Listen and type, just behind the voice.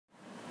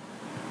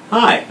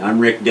Hi, I'm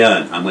Rick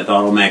Dunn. I'm with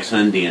AutoMax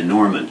Hyundai of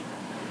Norman.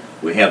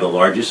 We have the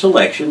largest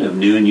selection of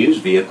new and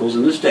used vehicles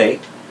in the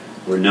state.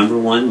 We're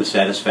 #1 with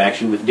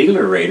satisfaction with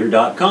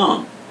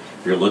DealerRater.com.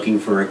 If you're looking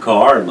for a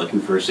car and looking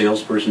for a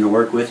salesperson to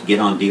work with, get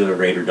on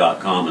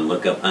DealerRater.com and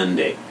look up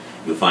Hyundai.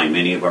 You'll find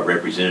many of our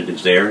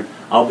representatives there.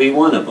 I'll be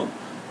one of them.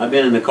 I've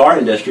been in the car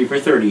industry for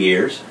 30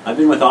 years. I've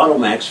been with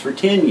AutoMax for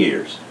 10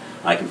 years.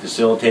 I can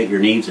facilitate your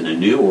needs in a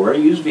new or a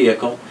used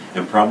vehicle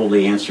and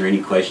probably answer any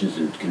questions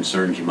and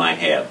concerns you might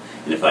have.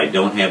 And if I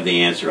don't have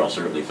the answer, I'll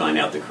certainly find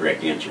out the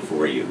correct answer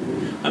for you.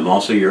 I'm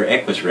also your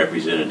Equus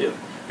representative.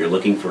 If you're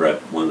looking for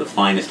one of the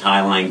finest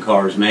Highline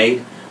cars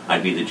made,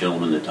 I'd be the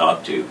gentleman to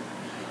talk to.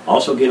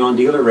 Also get on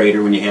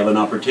DealerRater when you have an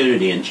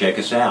opportunity and check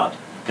us out.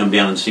 Come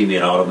down and see me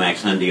at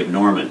AutoMax Hyundai of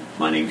Norman.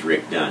 My name's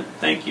Rick Dunn.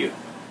 Thank you.